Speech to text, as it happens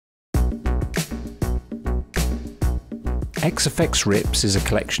FxFactory rips is a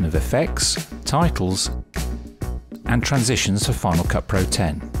collection of effects, titles and transitions for Final Cut Pro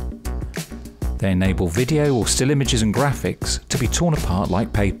X. They enable video or still images and graphics to be torn apart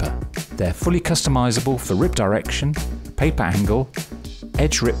like paper. They're fully customizable for rip direction, paper angle,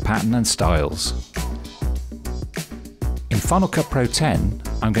 edge rip pattern and styles. In Final Cut Pro X,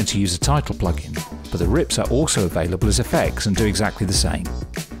 I'm going to use a title plugin, but the rips are also available as effects and do exactly the same.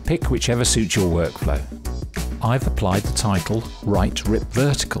 Pick whichever suits your workflow. I've applied the title Right Rip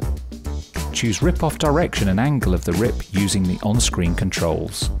Vertical. Choose rip off direction and angle of the rip using the on-screen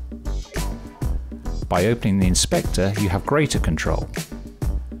controls. By opening the inspector, you have greater control.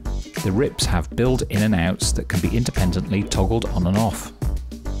 The rips have build in and outs that can be independently toggled on and off.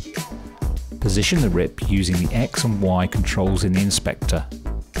 Position the rip using the X and Y controls in the inspector.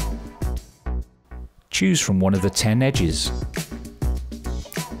 Choose from one of the 10 edges.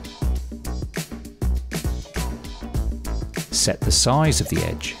 Set the size of the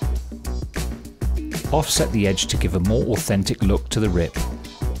edge. Offset the edge to give a more authentic look to the rip.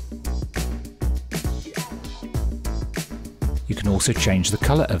 You can also change the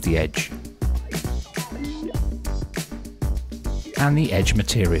colour of the edge and the edge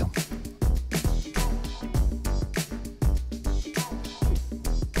material.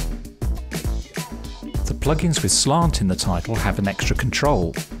 The plugins with slant in the title have an extra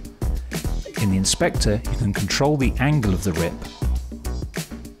control. In the inspector, you can control the angle of the rip.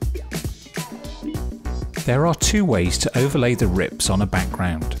 There are two ways to overlay the rips on a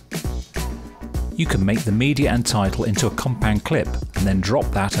background. You can make the media and title into a compound clip and then drop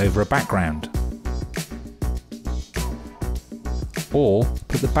that over a background. Or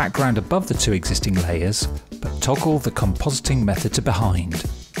put the background above the two existing layers, but toggle the compositing method to behind.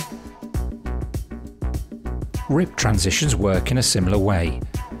 Rip transitions work in a similar way.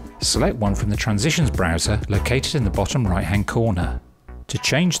 Select one from the transitions browser located in the bottom right hand corner. To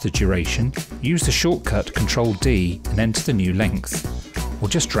change the duration, use the shortcut Ctrl D and enter the new length, or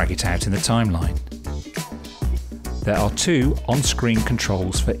just drag it out in the timeline. There are two on-screen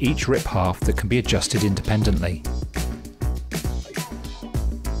controls for each rip half that can be adjusted independently.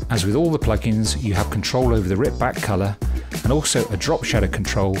 As with all the plugins, you have control over the rip back colour and also a drop shadow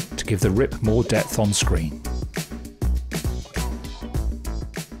control to give the rip more depth on screen.